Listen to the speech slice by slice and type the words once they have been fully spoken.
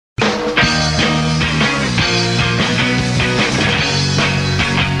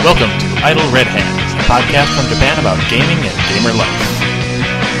Welcome to Idle Red Hands, a podcast from Japan about gaming and gamer life.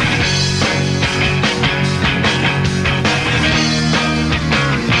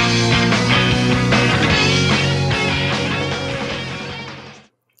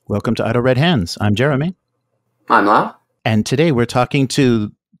 Welcome to Idle Red Hands. I'm Jeremy. I'm Lau. And today we're talking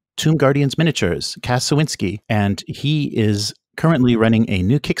to Tomb Guardians Miniatures, Cass Suwinski, and he is currently running a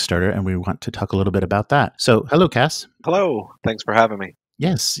new Kickstarter, and we want to talk a little bit about that. So, hello, Cass. Hello. Thanks for having me.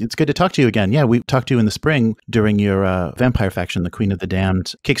 Yes, it's good to talk to you again. Yeah, we talked to you in the spring during your Vampire Faction, the Queen of the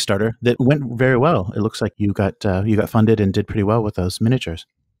Damned Kickstarter that went very well. It looks like you got funded and did pretty well with those miniatures.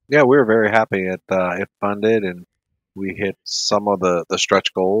 Yeah, we were very happy. It funded, and we hit some of the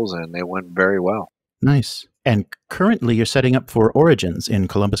stretch goals, and it went very well. Nice. And currently you're setting up for Origins in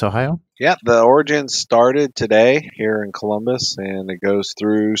Columbus, Ohio? Yeah, the Origins started today here in Columbus, and it goes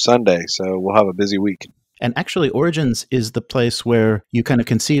through Sunday, so we'll have a busy week. And actually, Origins is the place where you kind of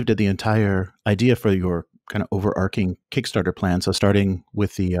conceived of the entire idea for your kind of overarching Kickstarter plan. So starting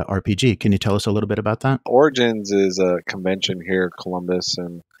with the RPG, can you tell us a little bit about that? Origins is a convention here in Columbus,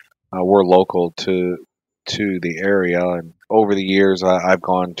 and we're local to the area. And over the years, I've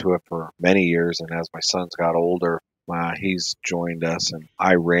gone to it for many years. And as my son's got older, he's joined us, and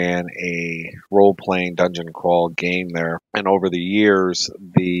I ran a role-playing dungeon crawl game there. And over the years,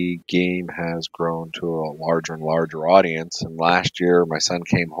 the game has grown to a larger and larger audience. And last year, my son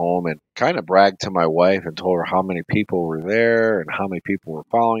came home and kind of bragged to my wife and told her how many people were there and how many people were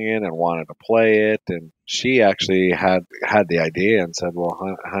following it and wanted to play it. And she actually had the idea and said,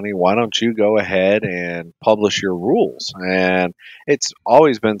 well, honey, why don't you go ahead and publish your rules? And it's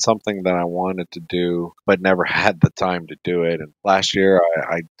always been something that I wanted to do, but never had the time to do it. And last year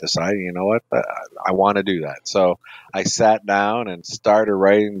I decided, you know what, I want to do that. So I sat down and started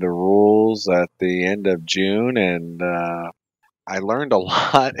writing the rules at the end of June, and I learned a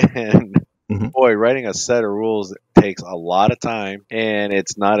lot. And boy, writing a set of rules takes a lot of time, and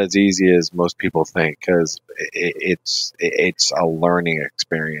it's not as easy as most people think, because it's a learning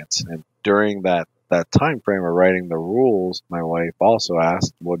experience. And during that time frame of writing the rules, my wife also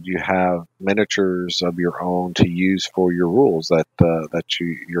asked, well, do you have miniatures of your own to use for your rules that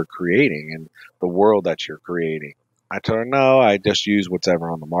you're creating and the world that you're creating? I told her, no, I just use what's ever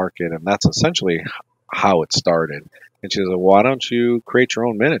on the market. And that's essentially how it started. And she said, why don't you create your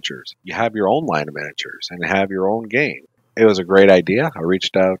own miniatures? You have your own line of miniatures and have your own game. It was a great idea. I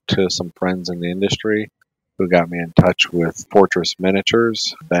reached out to some friends in the industry who got me in touch with Fortress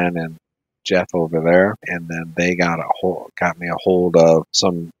Miniatures, Ben and Jeff over there. And then they got me a hold of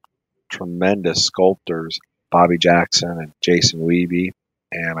some tremendous sculptors, Bobby Jackson and Jason Weeby.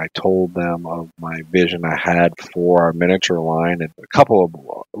 And I told them of my vision I had for our miniature line and a couple of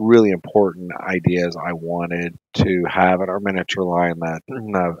really important ideas I wanted to have in our miniature line that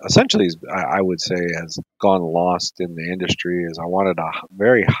essentially, I would say, has gone lost in the industry. Is I wanted a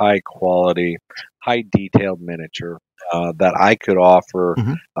very high quality, high detailed miniature that I could offer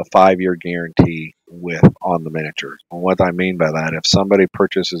a 5-year guarantee on the miniatures. And what I mean by that, if somebody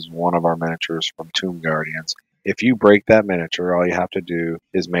purchases one of our miniatures from Tomb Guardians, if you break that miniature, all you have to do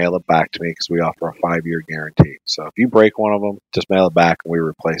is mail it back to me, because we offer a 5-year guarantee. So if you break one of them, just mail it back and we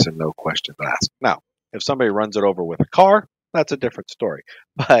replace it, no questions asked. Now, if somebody runs it over with a car, that's a different story.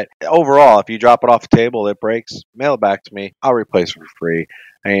 But overall, if you drop it off the table, it breaks, mail it back to me, I'll replace it for free.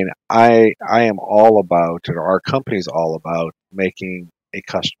 I mean, I am all about, or our company's all about, making a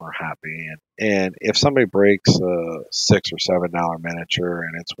customer happy. And if somebody breaks a $6 or $7 miniature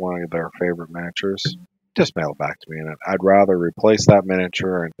and it's one of their favorite miniatures, just mail it back to me. And I'd rather replace that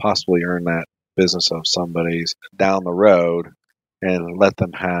miniature and possibly earn that business of somebody's down the road and let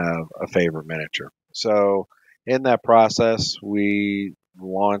them have a favorite miniature. So in that process, we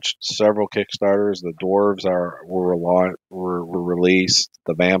launched several Kickstarters. The Dwarves were released.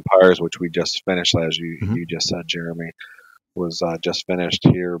 The Vampires, which we just finished, as you just said, Jeremy, was just finished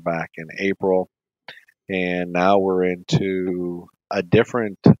here back in April. And now we're into a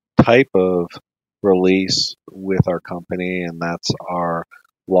different type of release with our company, and that's our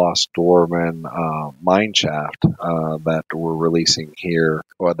Lost Dwarven mine shaft that we're releasing here,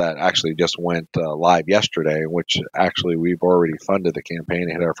 or that actually just went live yesterday, which actually we've already funded the campaign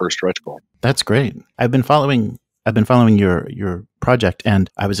and hit our first stretch goal. That's great. I've been following your project, and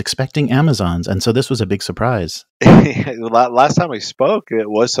I was expecting Amazons, and so this was a big surprise. Last time we spoke, it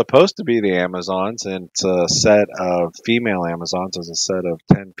was supposed to be the Amazons, and it's a set of female Amazons. It's a set of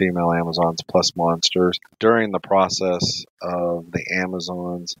 10 female Amazons plus monsters. During the process of the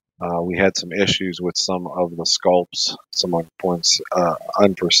Amazons, We had some issues with some of the sculpts, some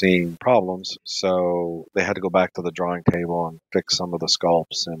unforeseen problems, so they had to go back to the drawing table and fix some of the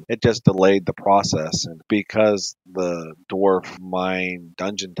sculpts, and it just delayed the process. And because the Dwarf Mine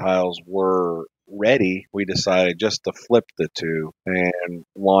dungeon tiles were ready, we decided just to flip the two and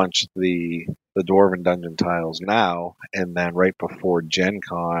launch the Dwarven Dungeon tiles now, and then right before Gen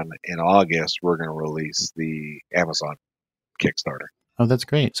Con in August, we're going to release the Amazon Kickstarter. Oh, that's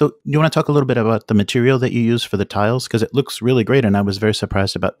great. So you want to talk a little bit about the material that you use for the tiles? Because it looks really great, and I was very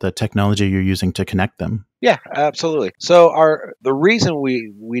surprised about the technology you're using to connect them. Yeah, absolutely. So the reason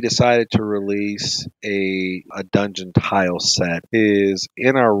we decided to release a dungeon tile set is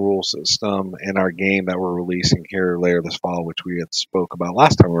in our rule system in our game that we're releasing here later this fall, which we had spoke about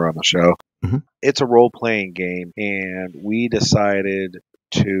last time we were on the show. Mm-hmm. It's a role-playing game, and we decided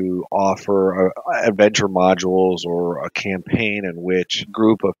to offer adventure modules or a campaign in which a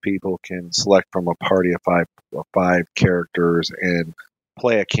group of people can select from a party of five characters and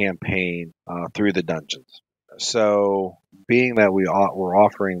play a campaign through the dungeons. So, being that we're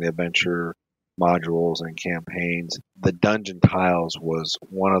offering the adventure modules and campaigns, the dungeon tiles was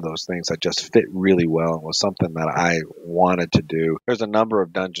one of those things that just fit really well and was something that I wanted to do. There's a number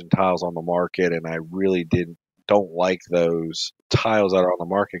of dungeon tiles on the market, and I really don't like those tiles that are on the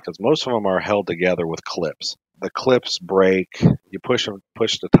market because most of them are held together with clips. The clips break. You push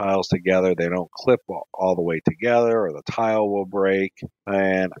the tiles together. They don't clip all the way together, or the tile will break.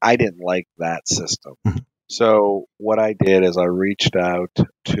 And I didn't like that system. So what I did is I reached out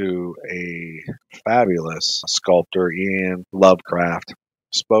to a fabulous sculptor, Ian Lovecraft,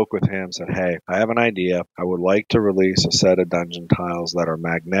 spoke with him, said, hey, I have an idea. I would like to release a set of dungeon tiles that are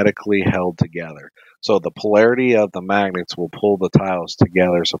magnetically held together. So the polarity of the magnets will pull the tiles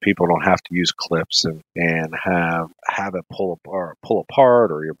together so people don't have to use clips and have it pull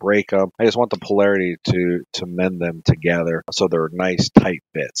apart or you break them. I just want the polarity to mend them together so they're nice, tight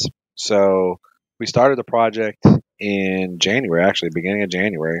fits. So we started the project in January, actually, beginning of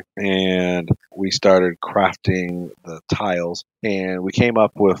January, and we started crafting the tiles, and we came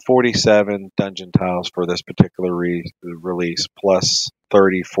up with 47 dungeon tiles for this particular release, plus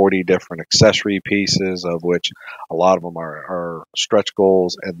 30, 40 different accessory pieces, of which a lot of them are stretch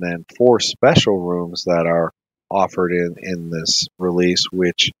goals, and then 4 special rooms that are offered in this release,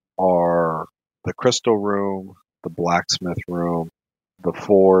 which are the crystal room, the blacksmith room, the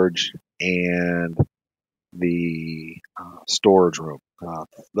forge, and the storage room.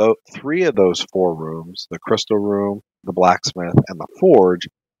 3 of those 4 rooms, the crystal room, the blacksmith, and the forge,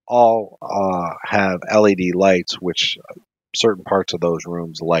 all have LED lights, which certain parts of those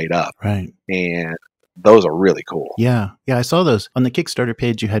rooms light up. Right. And those are really cool. Yeah. Yeah, I saw those. On the Kickstarter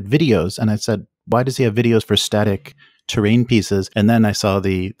page, you had videos, and I said, why does he have videos for static terrain pieces? And then I saw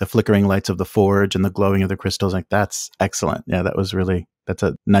the flickering lights of the forge and the glowing of the crystals. Like, that's excellent. Yeah, that's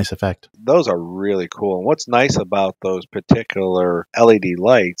a nice effect. Those are really cool. And what's nice about those particular LED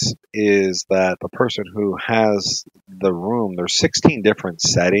lights is that the person who has the room, there's 16 different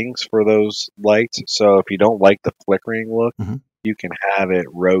settings for those lights. So if you don't like the flickering look, you can have it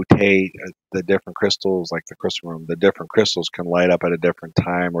rotate the different crystals, like the crystal room. The different crystals can light up at a different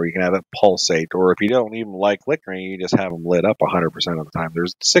time, or you can have it pulsate. Or if you don't even like flickering, you just have them lit up 100% of the time.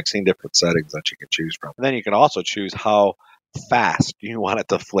 There's 16 different settings that you can choose from. And then you can also choose how fast you want it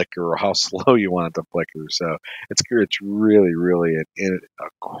to flicker or how slow you want it to flicker. So it's really, really a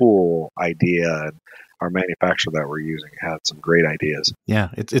cool idea. And our manufacturer that we're using had some great ideas. Yeah,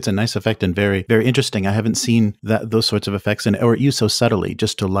 it's a nice effect and very, very interesting. I haven't seen those sorts of effects or used so subtly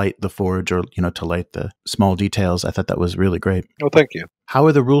just to light the forge or, to light the small details. I thought that was really great. Oh, thank you. How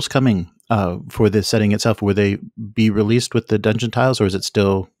are the rules coming for the setting itself? Will they be released with the dungeon tiles, or is it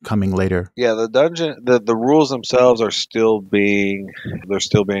still coming later? Yeah, the rules themselves are still being in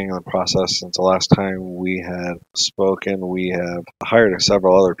the process. Since the last time we had spoken, we have hired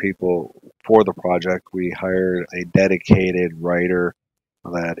several other people for the project. We hired a dedicated writer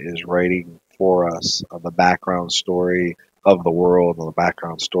that is writing for us the background story of the world and the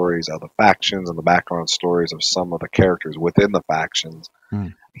background stories of the factions and the background stories of some of the characters within the factions.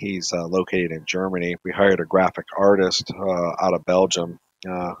 He's located in Germany. We hired a graphic artist out of Belgium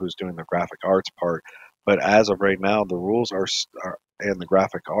who's doing the graphic arts part. But as of right now, the rules are in the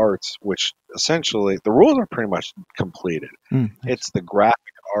graphic arts, which essentially the rules are pretty much completed. Nice. It's the graphic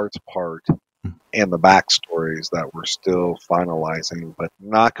arts part and the backstories that we're still finalizing. But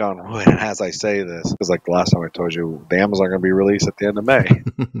knock on wood, as I say this, because like the last time I told you, the Amazon going to be released at the end of May.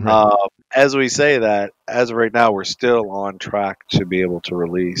 Right. As we say that, as of right now, we're still on track to be able to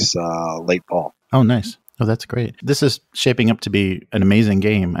release late fall. Oh, nice. Oh, that's great. This is shaping up to be an amazing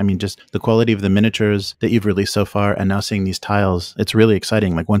game. I mean, just the quality of the miniatures that you've released so far and now seeing these tiles, it's really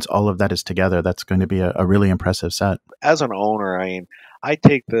exciting. Like once all of that is together, that's going to be a really impressive set. As an owner, I mean, I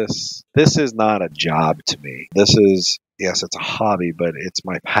take this is not a job to me. This is, yes, it's a hobby, but it's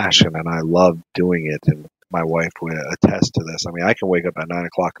my passion and I love doing it. And my wife would attest to this. I mean, I can wake up at 9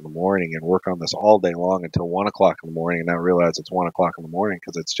 o'clock in the morning and work on this all day long until 1 o'clock in the morning and not realize it's 1 o'clock in the morning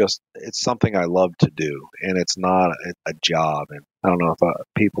because it's something I love to do and it's not a job. And I don't know if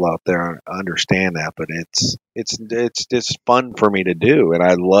people out there understand that, but it's just fun for me to do. And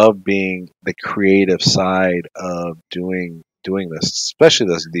I love being the creative side of doing this,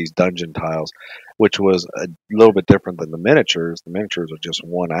 especially these dungeon tiles, which was a little bit different than the miniatures. The miniatures are just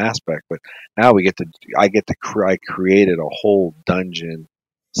one aspect, but now I created a whole dungeon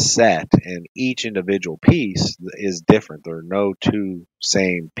set, and each individual piece is different. There are no two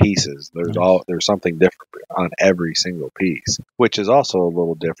same pieces. There's something different on every single piece, which is also a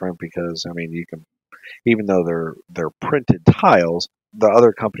little different because I mean you can, even though they're printed tiles, the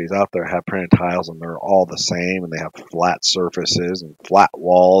other companies out there have printed tiles and they're all the same and they have flat surfaces and flat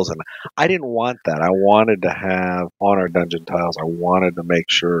walls, and I didn't want that. I wanted to have on our dungeon tiles, I wanted to make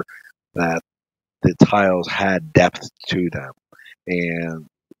sure that the tiles had depth to them and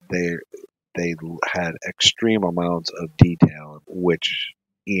they they had extreme amounts of detail, which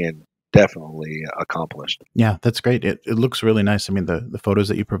Ian definitely accomplished. Yeah, that's great. It looks really nice. I mean, the photos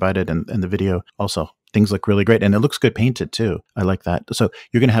that you provided and the video also, things look really great. And it looks good painted too. I like that. So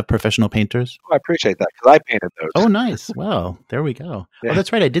you're going to have professional painters? Oh, I appreciate that because I painted those. Oh, nice. Well, there we go. Yeah. Oh,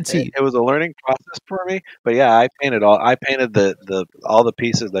 that's right. I did see. It was a learning process for me, but yeah, I painted all the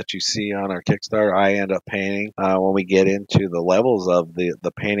pieces that you see on our Kickstarter. I end up painting when we get into the levels of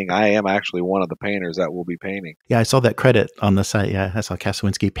the painting. I am actually one of the painters that will be painting. Yeah, I saw that credit on the site. Yeah, I saw Cass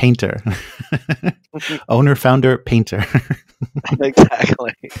Suwinski, painter, owner, founder, painter.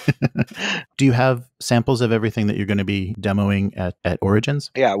 Exactly. Do you have samples of everything that you're going to be demoing at Origins?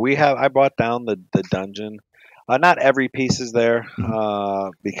 Yeah, we have. I brought down the dungeon. Not every piece is there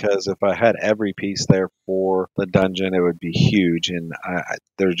because if I had every piece there for the dungeon, it would be huge, and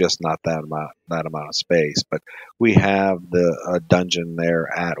there's just not that amount of space. But we have the dungeon there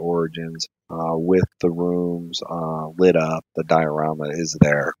at Origins with the rooms lit up. The diorama is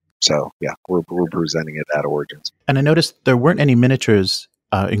there, so yeah, we're presenting it at Origins. And I noticed there weren't any miniatures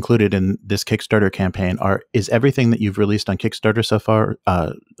included in this Kickstarter campaign. Is everything that you've released on Kickstarter so far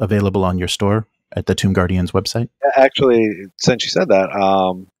available on your store at the Tomb Guardians website? Actually, since you said that,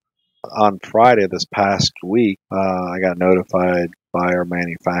 on Friday this past week, I got notified by our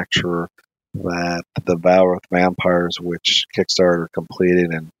manufacturer that the Valorith Vampires, which Kickstarter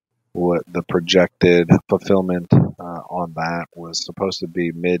completed, and what the projected fulfillment on that was supposed to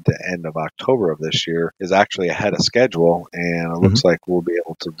be mid to end of October of this year, is actually ahead of schedule, and it looks like we'll be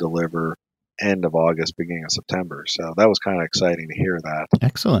able to deliver end of August, beginning of September. So that was kind of exciting to hear that.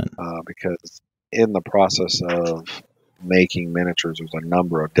 Excellent. Because in the process of making miniatures, there's a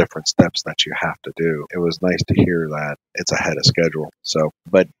number of different steps that you have to do. It was nice to hear that it's ahead of schedule. So,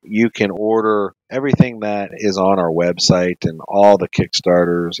 but you can order everything that is on our website, and all the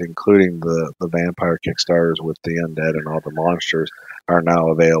Kickstarters, including the vampire Kickstarters with the undead and all the monsters, are now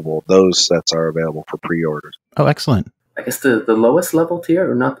available. Those sets are available for pre-orders. Oh, excellent. I guess the lowest level tier,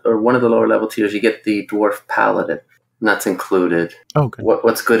 or one of the lower level tiers, you get the Dwarf Paladin. And that's included. Oh, good.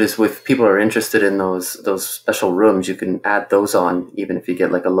 What's good is if people are interested in those special rooms, you can add those on, even if you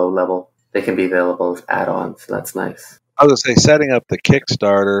get like a low level. They can be available as add-ons. So that's nice. I was going to say, setting up the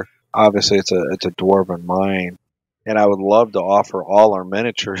Kickstarter, obviously it's a Dwarf Mine, and I would love to offer all our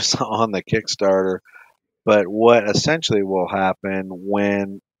miniatures on the Kickstarter. But what essentially will happen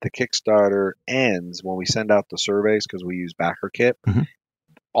when the Kickstarter ends, when we send out the surveys, because we use BackerKit,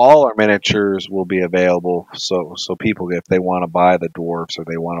 all our miniatures will be available. So people, if they want to buy the dwarfs or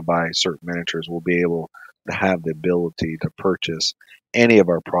they want to buy certain miniatures, will be able to have the ability to purchase any of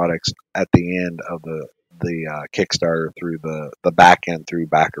our products at the end of the Kickstarter through the back end through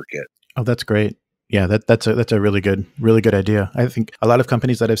BackerKit. Oh, that's great. Yeah, that's a really good idea. I think a lot of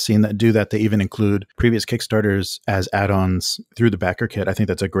companies that I've seen that do that, they even include previous Kickstarters as add-ons through the backer kit. I think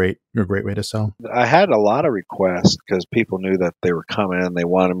that's a great way to sell. I had a lot of requests because people knew that they were coming and they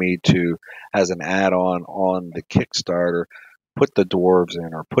wanted me to, as an add-on on the Kickstarter, put the dwarves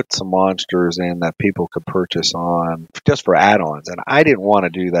in or put some monsters in that people could purchase on just for add-ons. And I didn't want to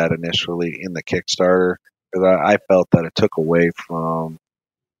do that initially in the Kickstarter because I felt that it took away from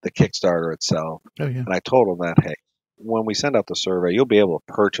the Kickstarter itself. Oh, yeah. And I told them that, hey, when we send out the survey, you'll be able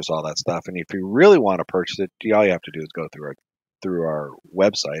to purchase all that stuff. And if you really want to purchase it, all you have to do is go through through our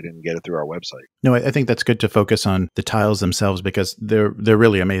website and get it through our website. No, I think that's good to focus on the tiles themselves because they're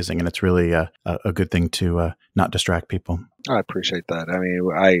really amazing, and it's really a good thing to not distract people. I appreciate that. I mean,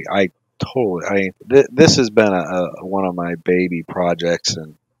 I totally. This has been one of my baby projects,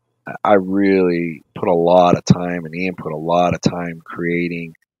 and I really put a lot of time, and Ian put a lot of time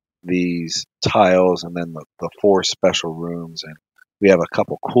creating these tiles, and then the 4 special rooms, and we have a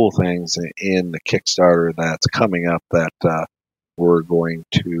couple cool things in the Kickstarter that's coming up that we're going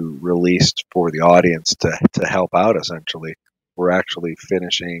to release for the audience to help out. Essentially, we're actually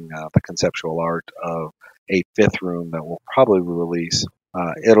finishing the conceptual art of a 5th room that we'll probably release.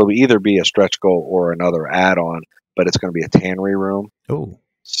 It'll either be a stretch goal or another add-on, but it's going to be a tannery room. Oh.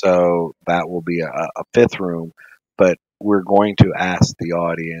 So that will be a 5th room, but we're going to ask the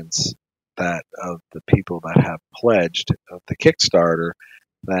audience that of the people that have pledged of the Kickstarter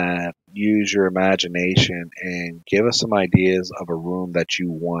that use your imagination and give us some ideas of a room that you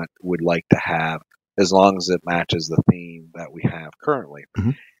would like to have, as long as it matches the theme that we have currently.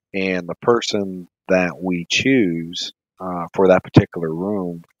 Mm-hmm. And the person that we choose for that particular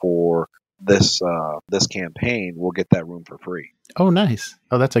room for this campaign will get that room for free. Oh, nice.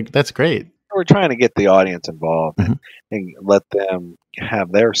 Oh, that's great. We're trying to get the audience involved Mm-hmm. and let them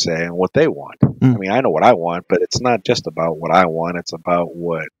have their say in what they want. Mm. I mean, I know what I want, but it's not just about what I want. It's about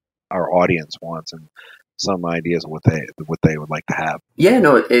what our audience wants and some ideas of what they would like to have. Yeah,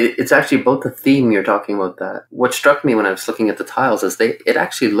 no, it's actually both the theme you're talking about. That what struck me when I was looking at the tiles is it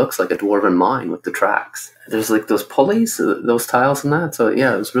actually looks like a dwarven mine with the tracks. There's like those pulleys, those tiles and that. So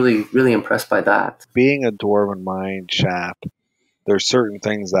yeah, I was really, really impressed by that. Being a dwarven mine shaft, there's certain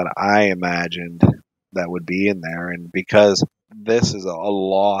things that I imagined that would be in there, and because this is a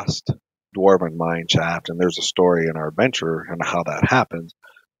lost dwarven mine shaft, and there's a story in our adventure and how that happens.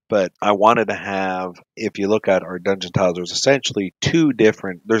 But I wanted to have, if you look at our dungeon tiles, there's essentially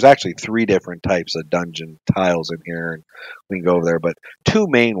there's actually 3 different types of dungeon tiles in here, and we can go over there, but 2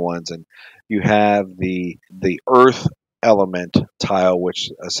 main ones. And you have the earth element tile, which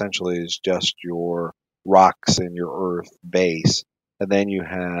essentially is just your rocks and your earth base. And then you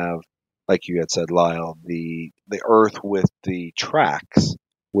have, like you had said, Lyle, the earth with the tracks,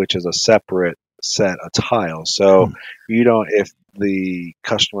 which is a separate set of tiles. So you don't, if the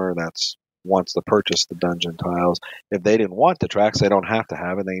customer wants to purchase the dungeon tiles, if they didn't want the tracks, they don't have to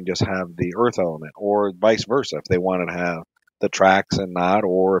have it. They can just have the earth element, or vice versa. If they wanted to have the tracks and not,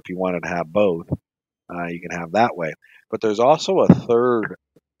 or if you wanted to have both, you can have that way. But there's also a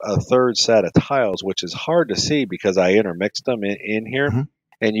third set of tiles, which is hard to see because I intermixed them in here. Mm-hmm.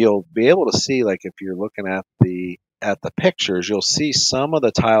 And you'll be able to see, like if you're looking at the pictures, you'll see some of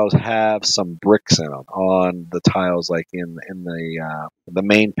the tiles have some bricks in them on the tiles, like in the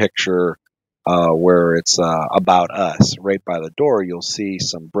main picture where it's about us, right by the door. You'll see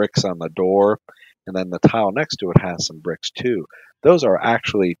some bricks on the door, and then the tile next to it has some bricks too. Those are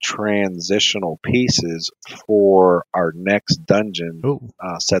actually transitional pieces for our next dungeon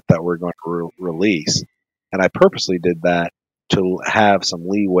set that we're going to release. And I purposely did that to have some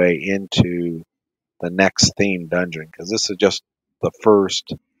leeway into the next theme dungeon, because this is just the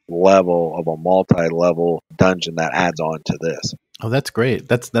first level of a multi-level dungeon that adds on to this. Oh, that's great.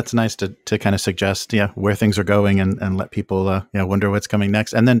 That's nice to kind of suggest, where things are going and let people, wonder what's coming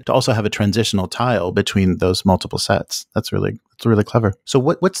next. And then to also have a transitional tile between those multiple sets. That's really clever. So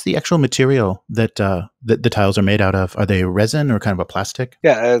what's the actual material that the tiles are made out of? Are they resin or kind of a plastic?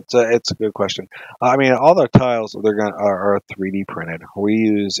 Yeah, it's a good question. I mean, all our tiles are 3D printed. We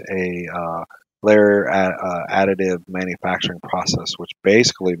use a layer additive manufacturing process, which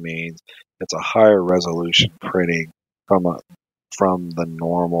basically means it's a higher resolution printing from the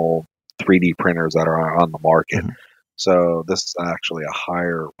normal 3D printers that are on the market. Mm-hmm. So this is actually a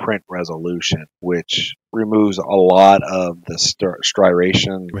higher print resolution, which removes a lot of the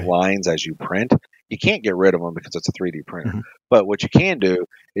striation lines as you print. You can't get rid of them because it's a 3D printer. Mm-hmm. But what you can do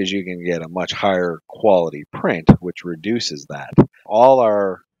is you can get a much higher quality print, which reduces that. All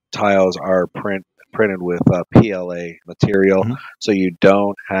our tiles are printed with PLA material, mm-hmm. so you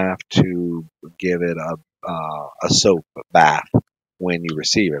don't have to give it a soap bath when you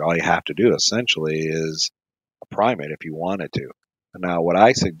receive it. All you have to do essentially is prime it if you wanted to. Now, what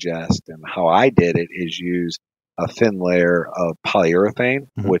I suggest and how I did it is use a thin layer of polyurethane,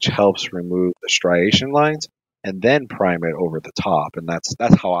 mm-hmm. which helps remove the striation lines, and then prime it over the top. And that's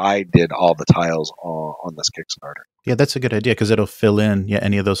how I did all the tiles on this Kickstarter. Yeah, that's a good idea because it'll fill in. Yeah,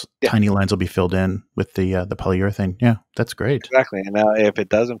 any of those tiny lines will be filled in with the polyurethane. Yeah, that's great. Exactly. And now if it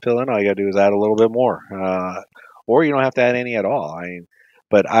doesn't fill in, all you got to do is add a little bit more. Or you don't have to add any at all. I mean,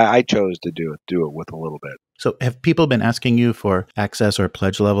 But I chose to do it with a little bit. So have people been asking you for access or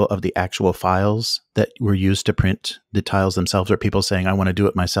pledge level of the actual files that were used to print the tiles themselves? Or people saying, I want to do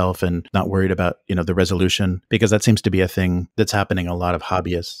it myself and not worried about, the resolution? Because that seems to be a thing that's happening in a lot of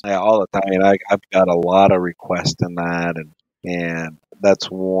hobbyists. Yeah, all the time. I mean, I've got a lot of requests in that, and that's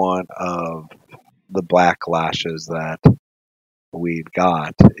one of the backlashes that we've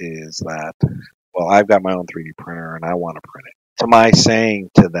got is that, well, I've got my own 3D printer and I want to print it. So my saying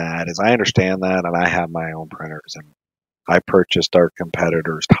to that is I understand that, and I have my own printers, and I purchased our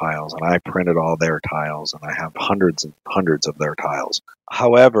competitors' tiles, and I printed all their tiles, and I have hundreds and hundreds of their tiles.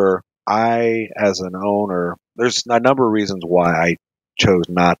 However, I, as an owner, there's a number of reasons why I chose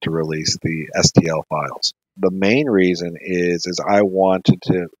not to release the STL files. The main reason is I wanted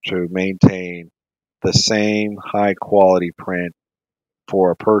to maintain the same high quality print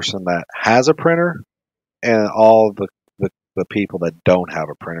for a person that has a printer and all the people that don't have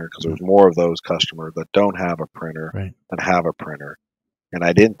a printer, because there's more of those customers that don't have a printer Right. than have a printer. And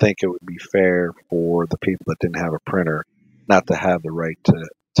I didn't think it would be fair for the people that didn't have a printer not to have the right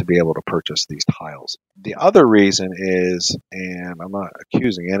to be able to purchase these tiles. The other reason is, and I'm not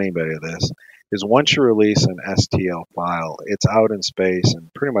accusing anybody of this, is once you release an STL file, it's out in space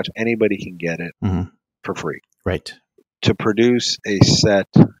and pretty much anybody can get it for free. Right. To produce a set,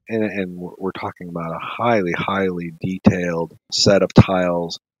 and we're talking about a highly, highly detailed set of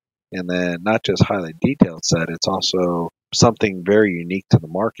tiles, and then not just highly detailed set, it's also something very unique to the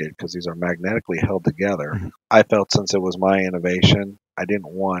market because these are magnetically held together. I felt since it was my innovation, I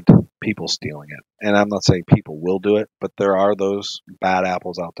didn't want people stealing it. And I'm not saying people will do it, but there are those bad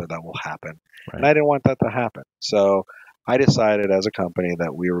apples out there that will happen. Right. And I didn't want that to happen. So I decided as a company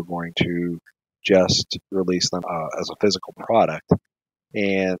that we were going to just release them as a physical product.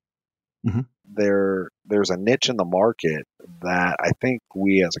 And there's a niche in the market that I think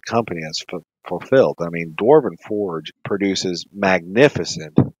we as a company has fulfilled. I mean, Dwarf Forge produces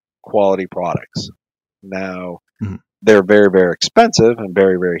magnificent quality products. Now, they're very, very expensive and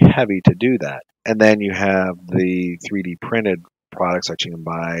very, very heavy to do that. And then you have the 3D printed products that you can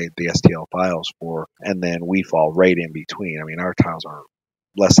buy the STL files for, and then we fall right in between. I mean, our tiles are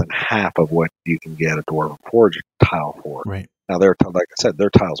less than half of what you can get a Dwarf Forge tile for. Right. Now, like I said, their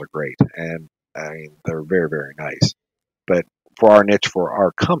tiles are great, and I mean, they're very, very nice. But for our niche, for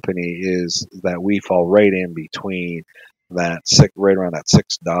our company, is that we fall right in between that right around that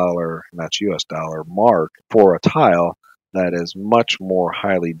 $6, and that's US dollar mark for a tile that is much more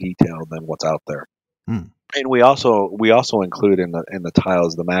highly detailed than what's out there. And we also include in the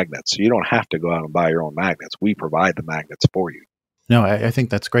tiles the magnets, so you don't have to go out and buy your own magnets. We provide the magnets for you. No, I think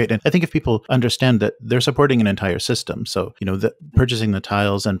that's great. And I think if people understand that they're supporting an entire system, so, purchasing the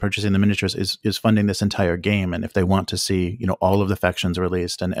tiles and purchasing the miniatures is funding this entire game. And if they want to see, all of the factions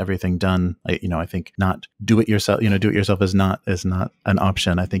released and everything done, I think not do it yourself, do it yourself is not an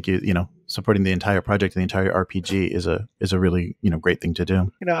option. I think, supporting the entire project, the entire RPG is a really, great thing to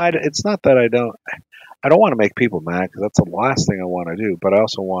do. It's not that I don't want to make people mad, because that's the last thing I want to do, but I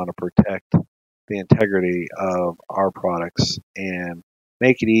also want to protect the integrity of our products and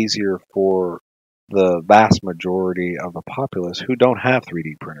make it easier for the vast majority of the populace who don't have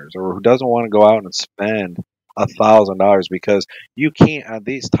 3D printers or who doesn't want to go out and spend $1,000, because you can't,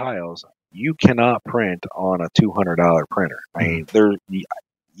 these tiles, you cannot print on a $200 printer. I mean,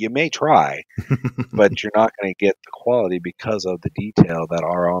 you may try, but you're not going to get the quality because of the detail that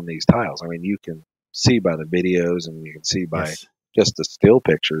are on these tiles. I mean, you can see by the videos, and you can see by just the still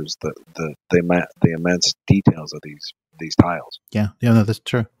pictures, the immense details of these tiles. Yeah, no, that's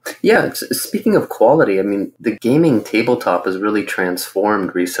true. Yeah, speaking of quality, I mean, the gaming tabletop has really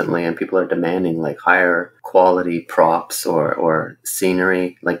transformed recently, and people are demanding like higher quality props or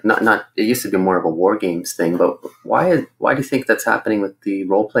scenery. Like not it used to be more of a war games thing, but why do you think that's happening with the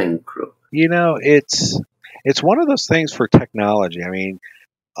role playing crew? It's one of those things for technology. I mean,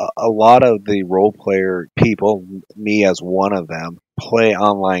 a lot of the role player people, me as one of them, play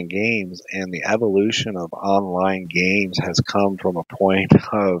online games, and the evolution of online games has come from a point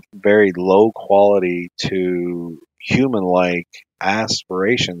of very low quality to human-like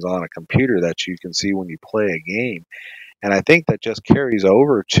aspirations on a computer that you can see when you play a game. And I think that just carries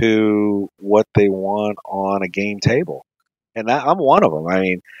over to what they want on a game table. And I'm one of them. I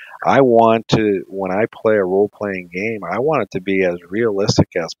mean, I want to, when I play a role-playing game, I want it to be as realistic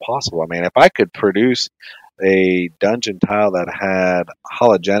as possible. I mean, if I could produce a dungeon tile that had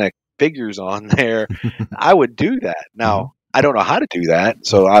hologenic figures on there, I would do that. Now, I don't know how to do that,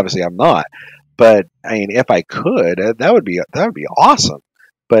 so obviously I'm not. But I mean, if I could, that would be awesome.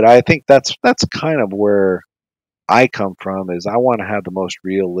 But I think that's kind of where I come from is I want to have the most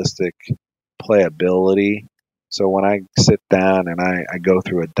realistic playability. So when I sit down and I go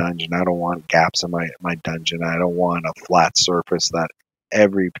through a dungeon, I don't want gaps in my dungeon. I don't want a flat surface that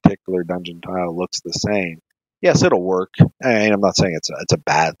every particular dungeon tile looks the same. Yes, it'll work. And I'm not saying it's a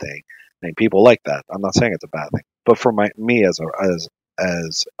bad thing. I mean, people like that. I'm not saying it's a bad thing. But for me as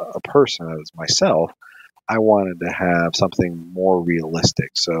a person, as myself, I wanted to have something more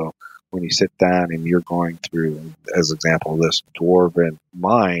realistic. So when you sit down and you're going through, as example, this dwarven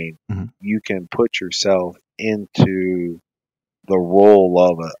mine, you can put yourself into the role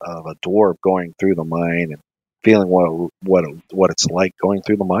of a dwarf going through the mine and feeling what it's like going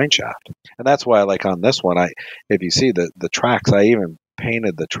through the mine shaft. And that's why, like on this one, if you see the tracks, I even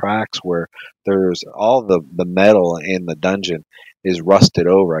painted the tracks where there's all the metal in the dungeon is rusted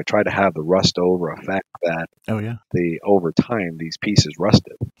over. I try to have the rust over effect that over time these pieces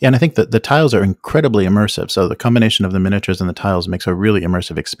rusted. Yeah, and I think that the tiles are incredibly immersive. So the combination of the miniatures and the tiles makes a really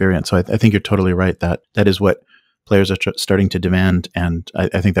immersive experience. So I think you're totally right that is what players are starting to demand, and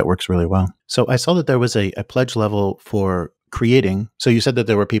I think that works really well. So I saw that there was a pledge level for creating. So you said that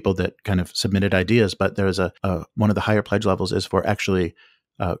there were people that kind of submitted ideas, but there's one of the higher pledge levels is for actually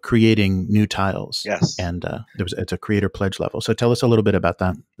creating new tiles. Yes. And it's a creator pledge level. So tell us a little bit about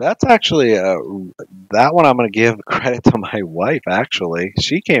that. That's actually, that one I'm going to give credit to my wife, actually.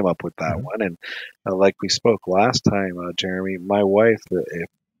 She came up with that one. And like we spoke last time, Jeremy, my wife, if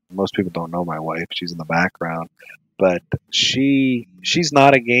most people don't know my wife, she's in the background, but she's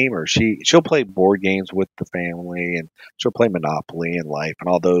not a gamer. She'll play board games with the family, and she'll play Monopoly and Life and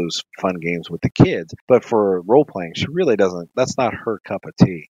all those fun games with the kids. But for role playing, she really doesn't. That's not her cup of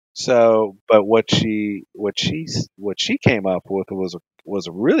tea. So, but what she came up with was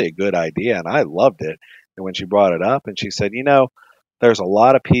really a good idea, and I loved it. And when she brought it up, and she said, there's a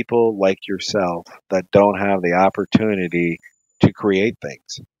lot of people like yourself that don't have the opportunity to create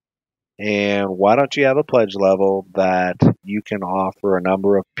things. And why don't you have a pledge level that you can offer a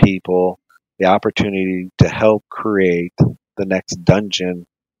number of people the opportunity to help create the next dungeon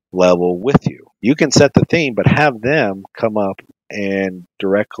level with you? You can set the theme, but have them come up and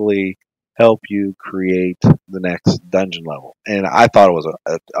directly help you create the next dungeon level. And I thought it was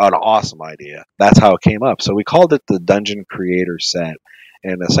an awesome idea. That's how it came up. So we called it the Dungeon Creator Set.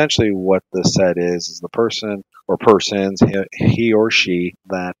 And essentially what the set is the person or persons, he or she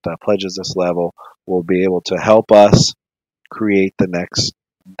that pledges this level will be able to help us create the next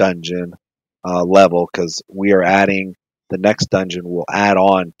dungeon level, because we are adding the next dungeon will add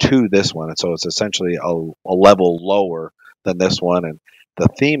on to this one. And so it's essentially a level lower than this one. And the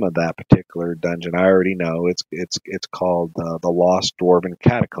theme of that particular dungeon, I already know it's called the Lost Dwarven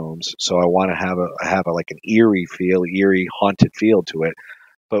Catacombs. So I want to have a like an eerie haunted feel to it.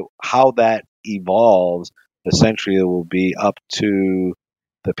 But how that evolves, essentially, it will be up to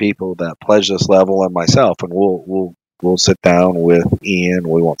the people that pledge this level and myself, and we'll sit down with Ian.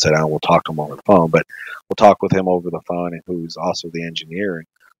 We won't sit down. We'll talk to him over the phone, but we'll talk with him over the phone, and who's also the engineer, and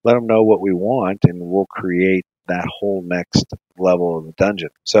let him know what we want, and we'll create that whole next level of the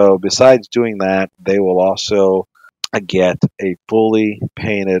dungeon. So besides doing that, they will also get a fully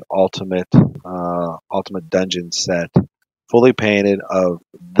painted ultimate dungeon set, fully painted of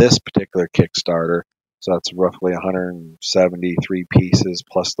this particular Kickstarter. So that's roughly 173 pieces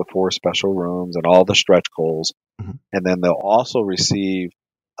plus the 4 special rooms and all the stretch goals. And then they'll also receive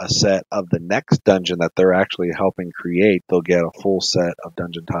a set of the next dungeon that they're actually helping create. They'll get a full set of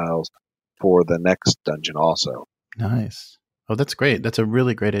dungeon tiles for the next dungeon also. Nice. Oh, that's great. That's a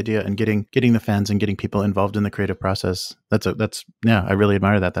really great idea. And getting the fans and getting people involved in the creative process. I really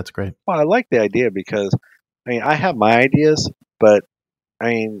admire that. That's great. Well, I like the idea because, I have my ideas, but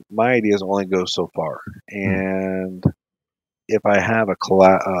my ideas only go so far. And if I have a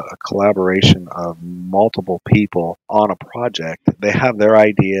collaboration of multiple people on a project, they have their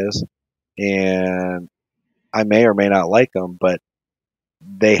ideas, and I may or may not like them, but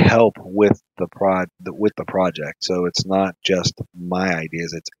they help with the project. So it's not just my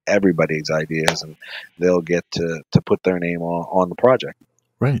ideas; it's everybody's ideas, and they'll get to put their name on the project.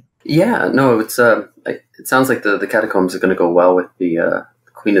 Right. Yeah. No. It sounds like the catacombs are going to go well with the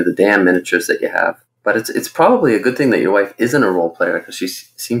Queen of the Dam miniatures that you have. But it's probably a good thing that your wife isn't a role player, because she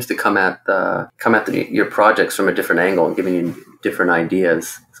seems to come at your projects from a different angle and giving you different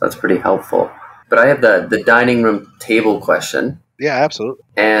ideas. So that's pretty helpful. But I have the dining room table question. Yeah, absolutely.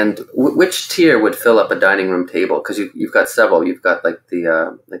 And which tier would fill up a dining room table? Because you've got several. You've got like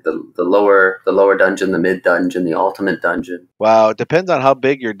the lower dungeon, the mid dungeon, the ultimate dungeon. Wow, it depends on how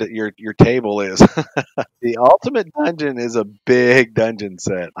big your table is. The ultimate dungeon is a big dungeon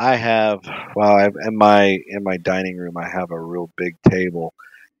set. I have in my dining room I have a real big table,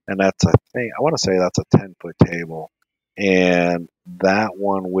 and that's I want to say that's a 10-foot table, and that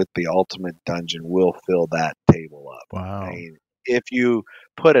one with the ultimate dungeon will fill that table up. Wow. I mean, if you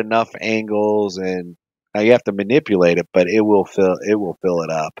put enough angles, and now you have to manipulate it, but it will fill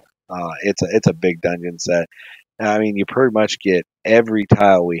it up. It's a big dungeon set. I mean, you pretty much get every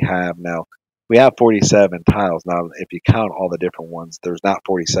tile we have now. We have 47 tiles now. If you count all the different ones, there's not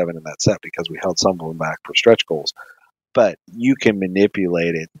 47 in that set because we held some of them back for stretch goals. But you can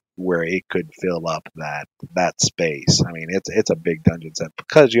manipulate it where it could fill up that space. I mean, it's a big dungeon set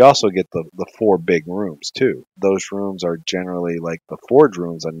because you also get the 4 big rooms too. Those rooms are generally like the forge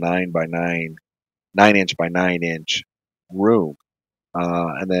rooms, a 9 inch by 9 inch room.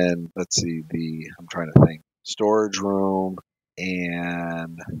 And then let's see, I'm trying to think. Storage room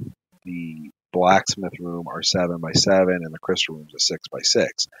and the blacksmith room are 7 by 7, and the crystal rooms are 6 by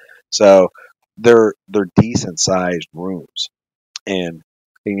 6. So they're decent sized rooms. And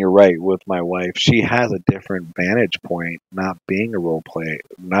you're right with my wife. She has a different vantage point, not being a role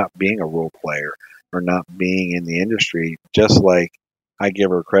player, or not being in the industry. Just like I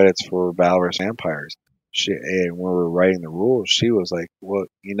give her credits for Valorous Vampires. And when we were writing the rules, she was like, "Well,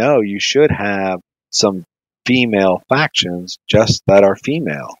 you should have some female factions just that are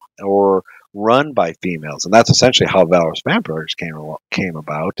female or run by females," and that's essentially how Valorous Vampires came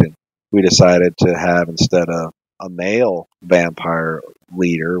about. And we decided to have, instead of a male vampire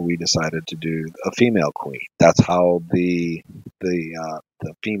leader, we decided to do a female queen. That's how the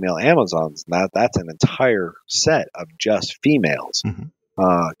female Amazons, that's an entire set of just females,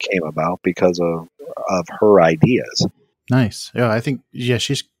 came about because of her ideas. Nice. Yeah, I think,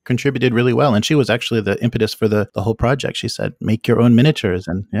 she's contributed really well. And she was actually the impetus for the whole project. She said, make your own miniatures.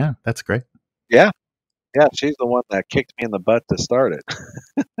 And yeah, that's great. Yeah. Yeah, she's the one that kicked me in the butt to start it.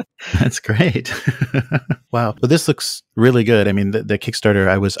 That's great. Wow. Well, this looks really good. I mean, the Kickstarter,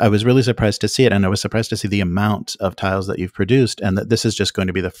 I was really surprised to see it, and I was surprised to see the amount of tiles that you've produced, and that this is just going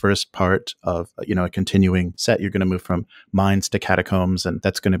to be the first part of, a continuing set. You're going to move from mines to catacombs, and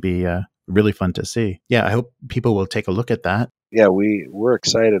that's going to be really fun to see. Yeah, I hope people will take a look at that. Yeah, we're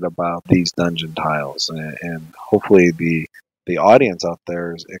excited about these dungeon tiles, and hopefully the audience out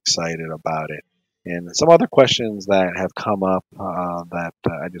there is excited about it. And some other questions that have come up that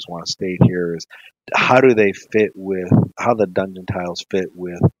I just want to state here is, how the dungeon tiles fit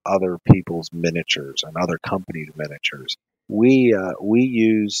with other people's miniatures and other companies' miniatures. We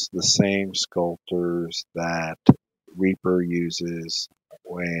use the same sculptors that Reaper uses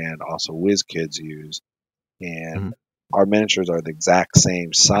and also WizKids use, and our miniatures are the exact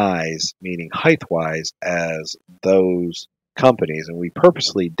same size, meaning height-wise, as those companies, and we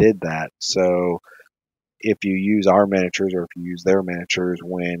purposely did that. So if you use our miniatures or if you use their miniatures,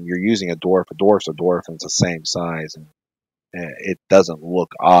 when you're using a dwarf's a dwarf, and it's the same size, and it doesn't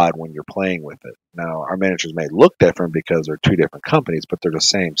look odd when you're playing with it. Now, our miniatures may look different because they're 2 different companies, but they're the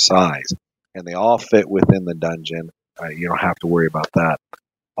same size, and they all fit within the dungeon. You don't have to worry about that.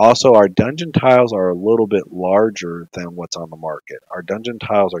 Also, our dungeon tiles are a little bit larger than what's on the market. Our dungeon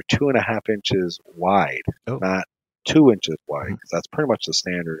tiles are 2.5 inches wide, not 2 inches wide. That's pretty much the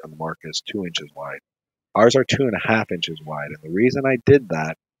standard on the market, is 2 inches wide. Ours are 2.5 inches wide, and the reason I did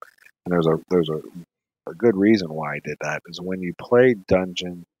that, and there's a good reason why I did that, is when you play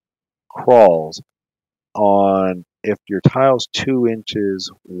dungeon crawls, if your tile's 2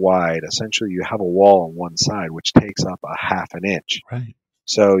 inches wide, essentially you have a wall on one side which takes up a 1/2 inch. Right.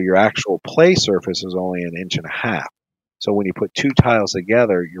 So your actual play surface is only 1.5 inches. So when you put 2 tiles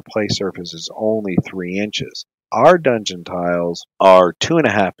together, your play surface is only 3 inches. Our dungeon tiles are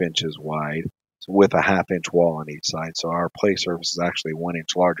 2.5 inches wide, with a 1/2 inch wall on each side. So our play surface is actually 1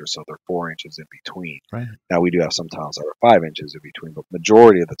 inch larger, so they're 4 inches in between. Right. Now, we do have some tiles that are 5 inches in between, but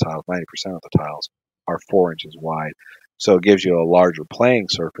majority of the tiles, 90% of the tiles, are 4 inches wide. So it gives you a larger playing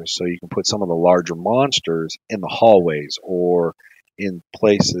surface, so you can put some of the larger monsters in the hallways or in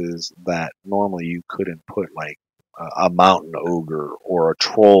places that normally you couldn't put, like a mountain ogre or a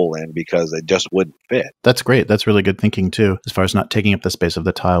troll in, because it just wouldn't fit. That's great. That's really good thinking too, as far as not taking up the space of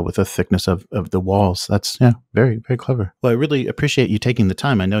the tile with the thickness of the walls. That's very, very clever. Well, I really appreciate you taking the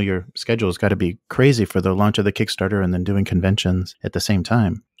time. I know your schedule has got to be crazy for the launch of the Kickstarter and then doing conventions at the same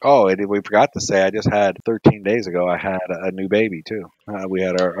time. Oh, and we forgot to say, I just had 13 days ago, I had a new baby too. We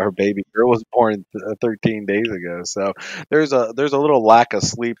had our baby girl was born 13 days ago. So there's a little lack of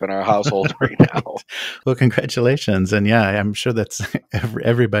sleep in our household right now. Well, congratulations. And yeah, I'm sure that's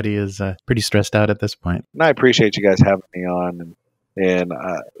everybody is pretty stressed out at this point. And I appreciate you guys having me on. And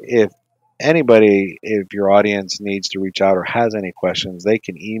if anybody, if your audience needs to reach out or has any questions, they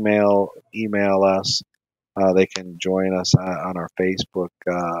can email us. They can join us on our Facebook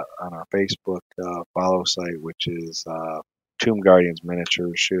follow site, which is Tomb Guardians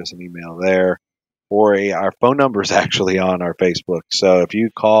Miniatures. Shoot us an email there, or our phone number is actually on our Facebook. So if you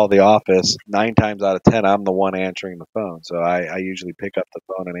call the office, 9 times out of 10, I'm the one answering the phone. So I usually pick up the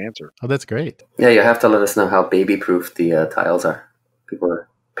phone and answer. Oh, that's great. Yeah, you have to let us know how baby-proof the tiles are.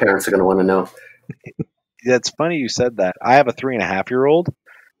 Parents are going to want to know. It's funny you said that. I have a 3.5-year-old.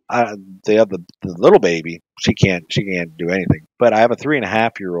 They have the little baby. She can't do anything. But I have a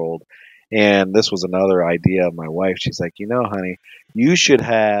 3.5-year-old, and this was another idea of my wife. She's like, honey, you should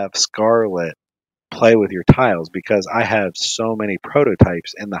have Scarlett play with your tiles because I have so many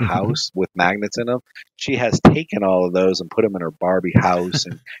prototypes in the house with magnets in them. She has taken all of those and put them in her Barbie house,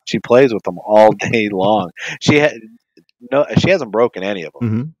 and she plays with them all day long. She hasn't broken any of them.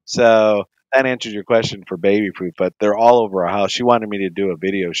 Mm-hmm. So that answers your question for baby proof, but they're all over our house. She wanted me to do a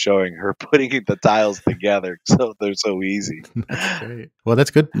video showing her putting the tiles together, so they're so easy. That's great. Well,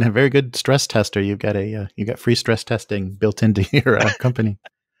 that's good. A very good stress tester. You got free stress testing built into your company.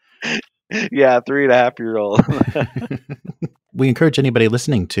 Yeah, 3.5-year-old. We encourage anybody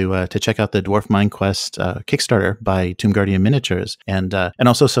listening to check out the Dwarf Mine Quest Kickstarter by Tomb Guardian Miniatures, and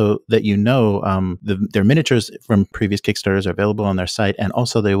also so that their miniatures from previous Kickstarters are available on their site, and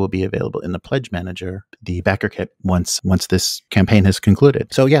also they will be available in the Pledge Manager, the backer kit, once this campaign has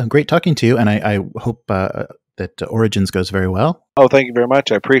concluded. So yeah, great talking to you, and I hope that Origins goes very well. Oh, thank you very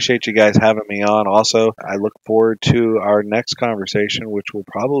much. I appreciate you guys having me on. Also, I look forward to our next conversation, which will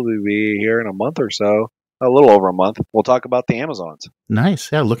probably be here in a month or so. A little over a month. We'll talk about the Amazons.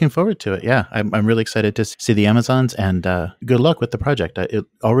 Nice. Yeah, looking forward to it. Yeah, I'm really excited to see the Amazons, and good luck with the project.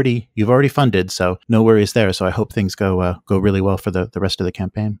 You've already funded, so no worries there. So I hope things go really well for the rest of the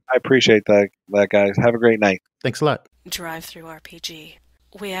campaign. I appreciate that, guys. Have a great night. Thanks a lot. Drive Through RPG.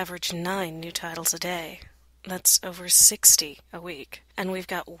 We average 9 new titles a day. That's over 60 a week. And we've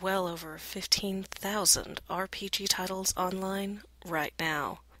got well over 15,000 RPG titles online right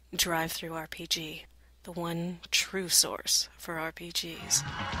now. Drive Through RPG. The one true source for RPGs.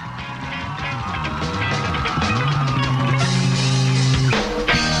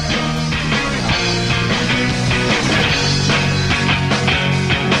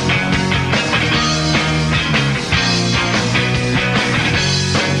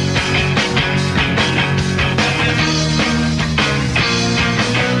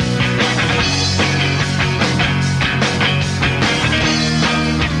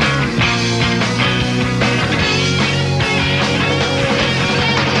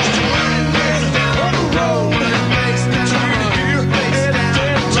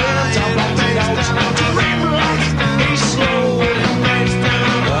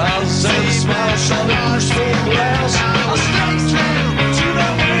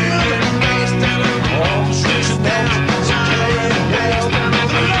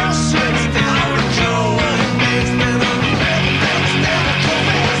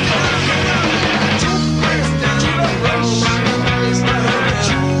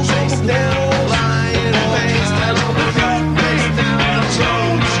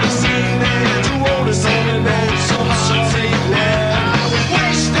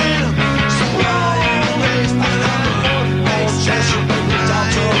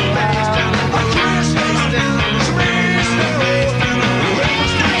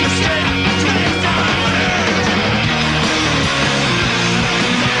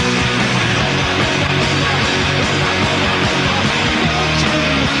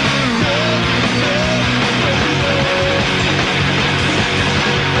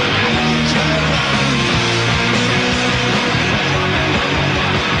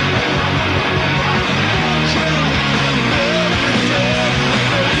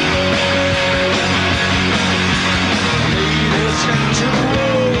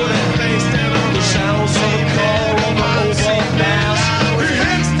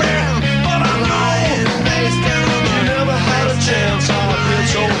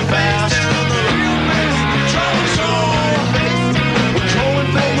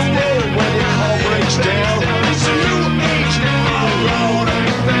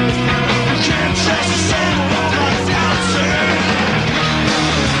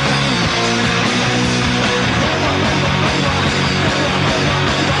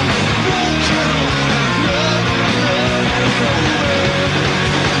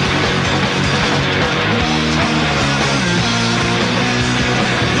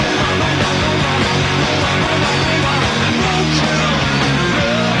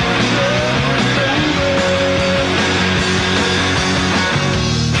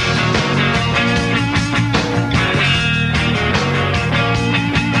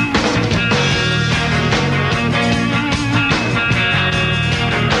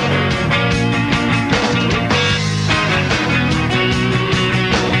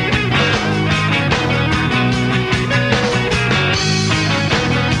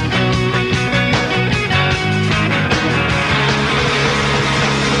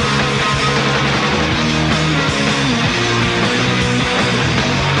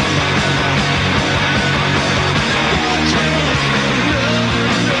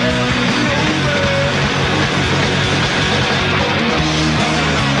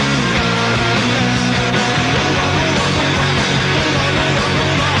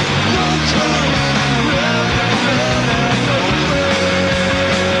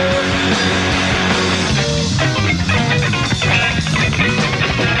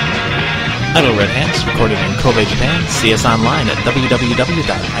 Idle Red Hands, recorded in Kobe, Japan. See us online at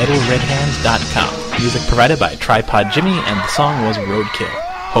www.idleredhands.com. Music provided by Tripod Jimmy, and the song was Roadkill.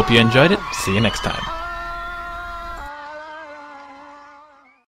 Hope you enjoyed it. See you next time.